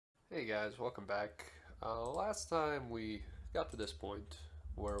Hey guys, welcome back. Last time we got to this point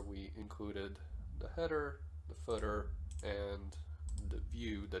where we included the header, the footer, and the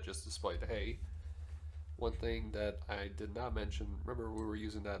view that just displayed hey. One thing that I did not mention, remember we were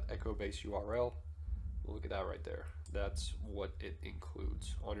using that echo-based URL? Well, look at that right there. That's what it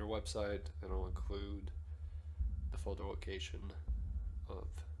includes. On your website, it'll include the folder location of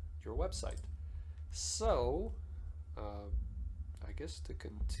your website. So, I guess to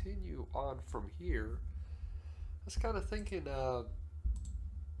continue on from here, I was kind of thinking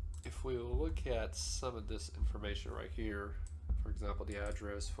if we look at some of this information right here, for example, the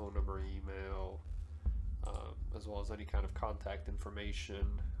address, phone number, email, as well as any kind of contact information,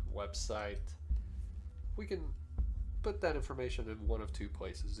 website, we can put that information in one of two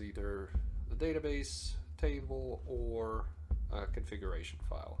places, either the database table or a configuration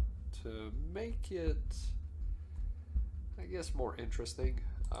file. To make it, I guess, more interesting,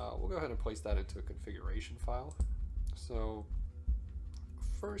 we'll go ahead and place that into a configuration file. So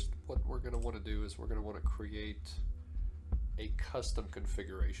first, what we're going to want to do is we're going to want to create a custom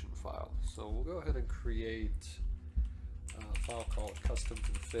configuration file. So we'll go ahead and create a file called custom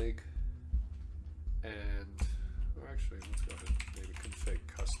config, and or actually let's go ahead and maybe config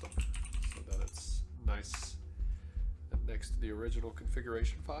custom so that it's nice and next to the original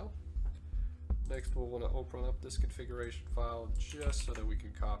configuration file. Next, we'll want to open up this configuration file just so that we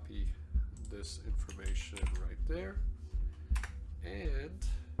can copy this information right there. And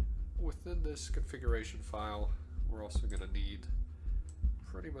within this configuration file, we're also going to need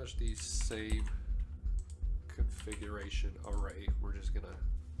pretty much the same configuration array. We're just going to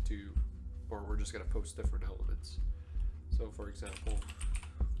do, or we're just going to post different elements. So for example,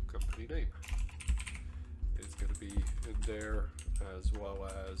 company name is going to be in there, as well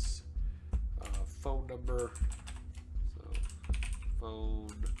as phone number, so phone,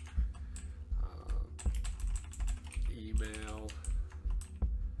 email,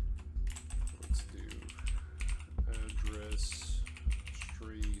 let's do address,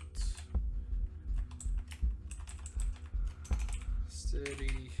 street,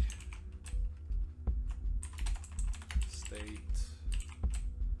 city, state,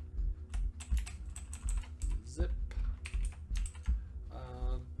 zip.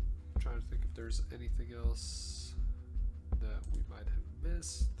 Trying to think if there's anything else that we might have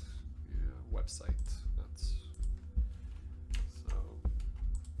missed. Yeah, website. That's so.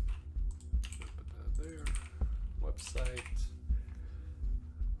 Put that there. Website.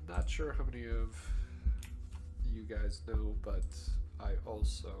 Not sure how many of you guys know, but I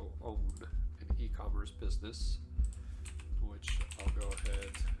also own an e-commerce business, which I'll go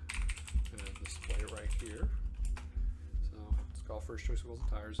ahead and display right here. It's called First Choice Wheels and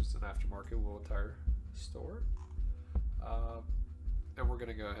Tires. It's an aftermarket wheel and tire store. And we're going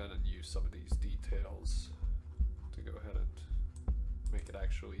to go ahead and use some of these details to go ahead and make it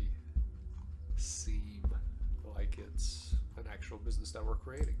actually seem like it's an actual business that we're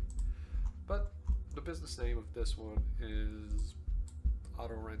creating. But the business name of this one is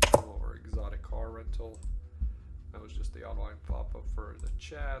Auto Rental or Exotic Car Rental. That was just the outline pop-up for the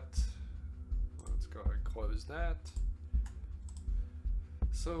chat. Let's go ahead and close that.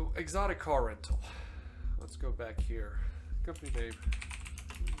 So, Exotic Car Rental. Let's go back here. Company name,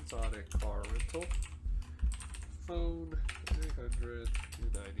 Exotic Car Rental. Phone, 800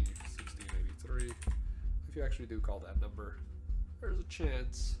 290 1683. If you actually do call that number, there's a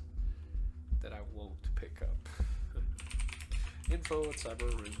chance that I won't pick up.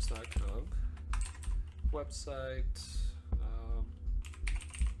 info@cyberrooms.com. Website,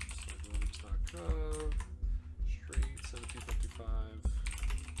 cyberrooms.com. Street, 1755.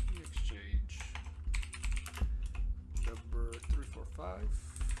 Exchange number 345.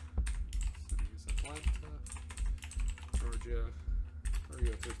 City is Atlanta, Georgia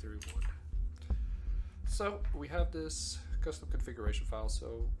 30331. So we have this custom configuration file,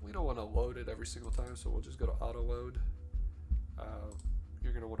 so we don't want to load it every single time, so we'll just go to auto load.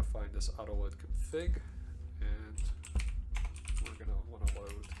 You're going to want to find this auto load config, and we're going to want to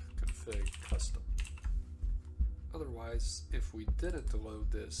load config custom. Otherwise, if we didn't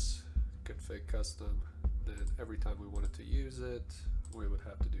load this config custom, then every time we wanted to use it, we would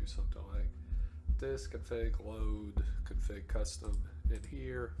have to do something like this config load config custom in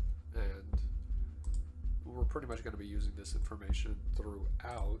here, and we're pretty much going to be using this information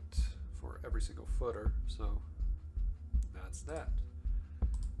throughout for every single footer. So that's that.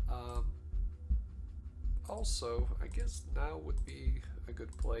 Also, I guess now would be a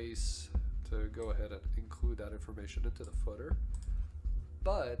good place to go ahead and include that information into the footer,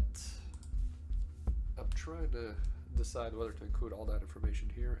 but I'm trying to decide whether to include all that information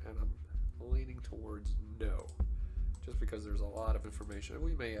here, and I'm leaning towards no, just because there's a lot of information and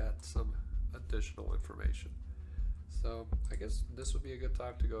we may add some additional information. So I guess this would be a good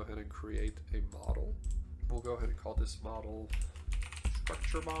time to go ahead and create a model. We'll go ahead and call this model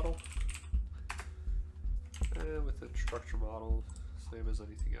structure model. And within structure model, same as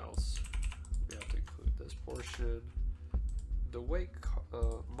anything else, we have to include this portion. The way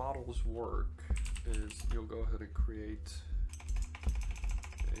models work is you'll go ahead and create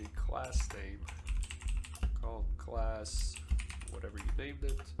a class name called class whatever you named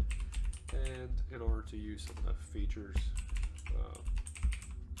it, and in order to use some of the features,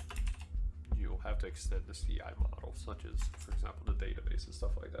 you'll have to extend the CI model, such as, for example, the database and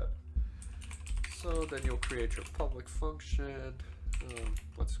stuff like that. So then you'll create your public function,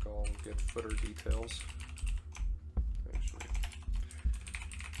 let's call get footer details. Actually,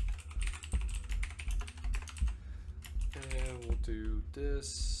 and we'll do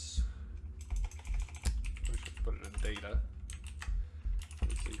this. We should put it in data.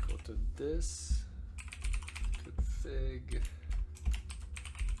 It's equal to this config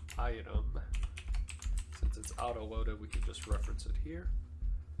item. Since it's auto loaded, we can just reference it here.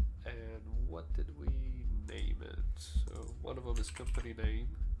 And what did we name it? So one of them is company name.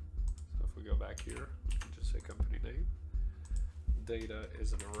 So if we go back here, we can just say company name. Data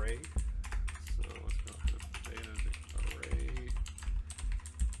is an array. So let's go ahead. Data is an array.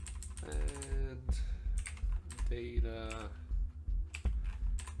 And data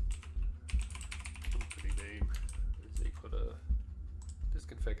company name is equal to this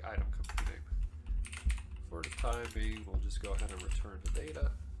config item company name. For the time being, we'll just go ahead and return the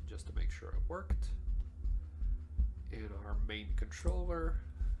data just to make sure it worked. In our main controller,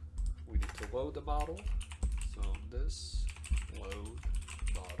 we need to load the model. So this load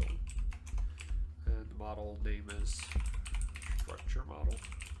model, and the model name is structure model.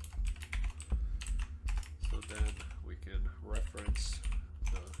 So then we can reference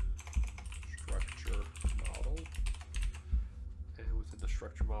the structure model, and within the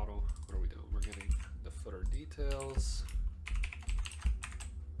structure model, what are we doing? We're getting the footer details,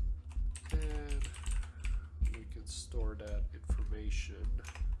 and we can store that information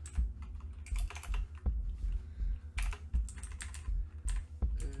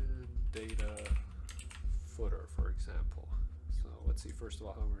in data footer, for example. So let's see first of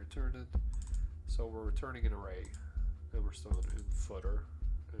all how we return it. So we're returning an array, and we're storing it in footer,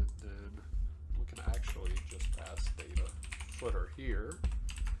 and then we can actually just pass data footer here.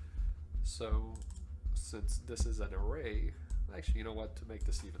 So since this is an array, actually, you know what, to make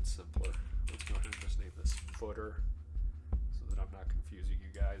this even simpler, let's go ahead and just name this footer so that I'm not confusing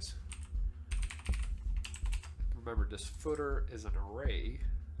you guys. Remember, this footer is an array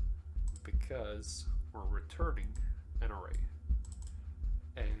because we're returning an array.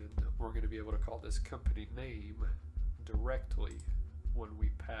 And we're going to be able to call this company name directly when we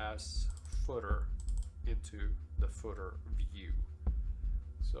pass footer into the footer view.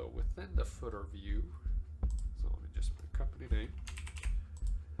 So within the footer view, so let me just put company name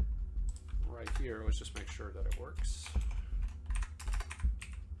right here. Let's just make sure that it works.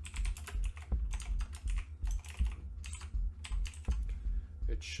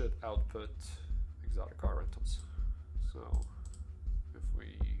 It should output exotic car rentals. So if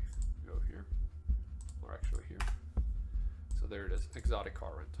we go here, or actually here, so there it is, exotic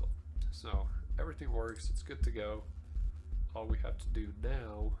car rental. So everything works, it's good to go. All we have to do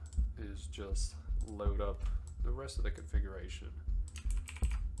now is just load up the rest of the configuration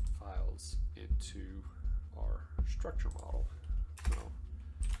files into our structure model.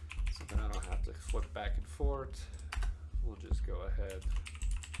 So then I don't have to flip back and forth. We'll just go ahead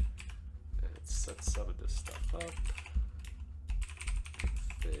and set some of this stuff up.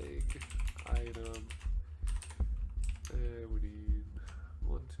 Config item, and we need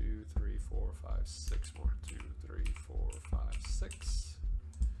 1, 2, 3, 4, 5, 6 more. 2, 3, 4, 5, 6.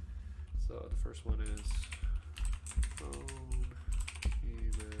 So the first one is phone,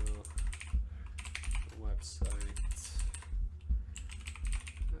 email, website,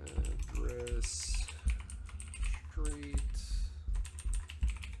 address, street,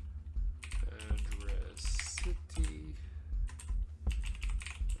 address city,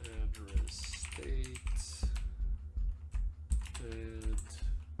 address state, and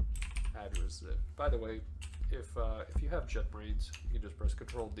address zip. By the way, if you have JetBrains, you can just press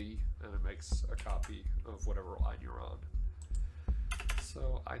Control D and it makes a copy of whatever line you're on.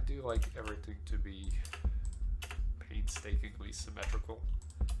 So I do like everything to be painstakingly symmetrical.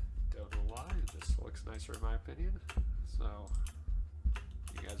 Don't know why, it just looks nicer in my opinion. So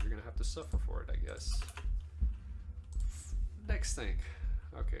you guys are gonna have to suffer for it, I guess. next thing.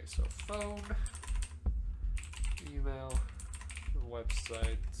 Okay, so phone, email,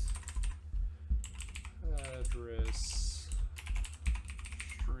 website, address,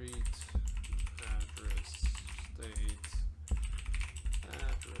 street, address, state,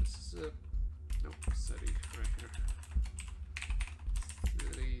 address, zip, nope, city, right here.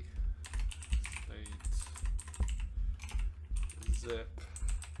 City, state, zip.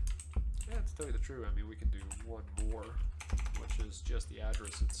 Yeah, to tell you the truth, I mean, we can do one more, which is just the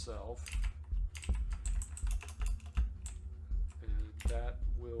address itself. And that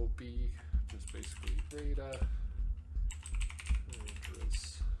will be just basically data,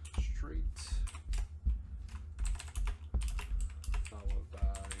 address, street, followed by,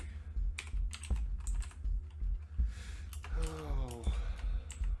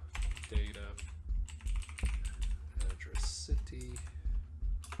 data, address, city,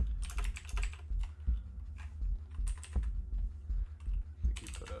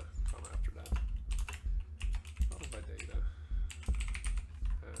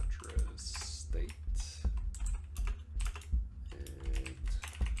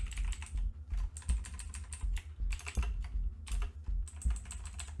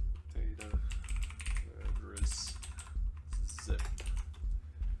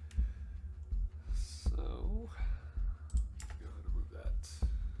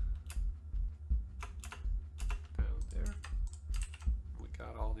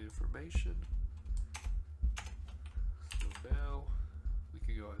 information. So now we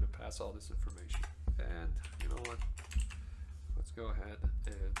can go ahead and pass all this information. And you know what? Let's go ahead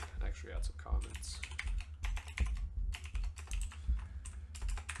and actually add some comments.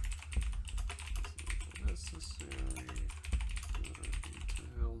 Necessary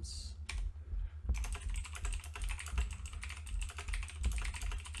details.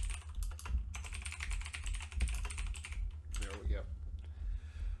 There we go.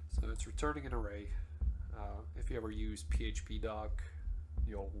 So it's returning an array. If you ever use PHP doc,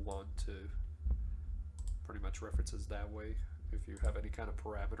 you'll want to pretty much reference it that way. If you have any kind of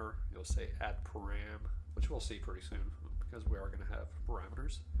parameter, you'll say add param, which we'll see pretty soon because we are going to have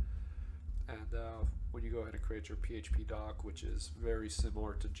parameters. And when you go ahead and create your PHP doc, which is very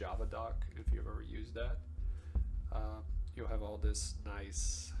similar to Java doc, if you've ever used that, you'll have all this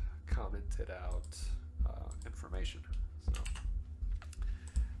nice commented out information. So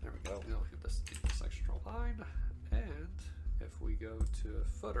there we go. We'll hit this extra line, and if we go to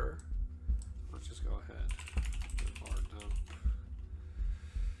footer, let's just go ahead. Dump.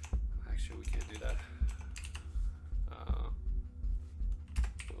 Actually, we can't do that.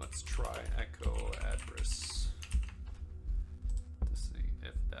 Let's try echo address to see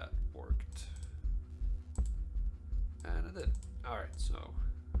if that worked. And it did. Alright, so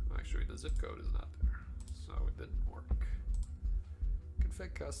actually the zip code is not there, so it didn't work.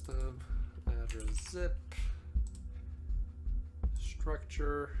 Config custom, address zip,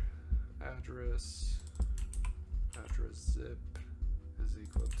 structure, address zip is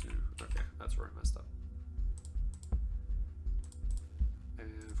equal to, okay, that's where I messed up.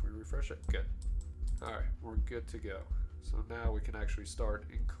 And if we refresh it, good. Alright, we're good to go. So now we can actually start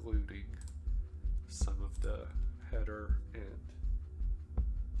including some of the header and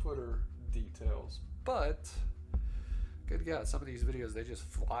footer details. But, good God, some of these videos, they just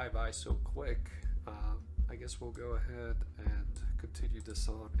fly by so quick. I guess we'll go ahead and continue this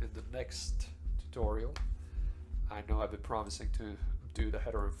on in the next tutorial. I know I've been promising to do the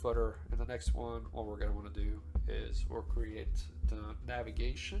header and footer. In the next one, what we're going to want to do is we'll create the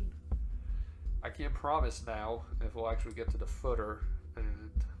navigation. I can't promise now if we'll actually get to the footer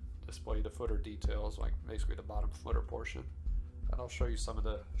and display the footer details, like basically the bottom footer portion. And I'll show you some of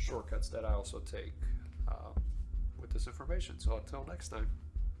the shortcuts that I also take with this information. So until next time.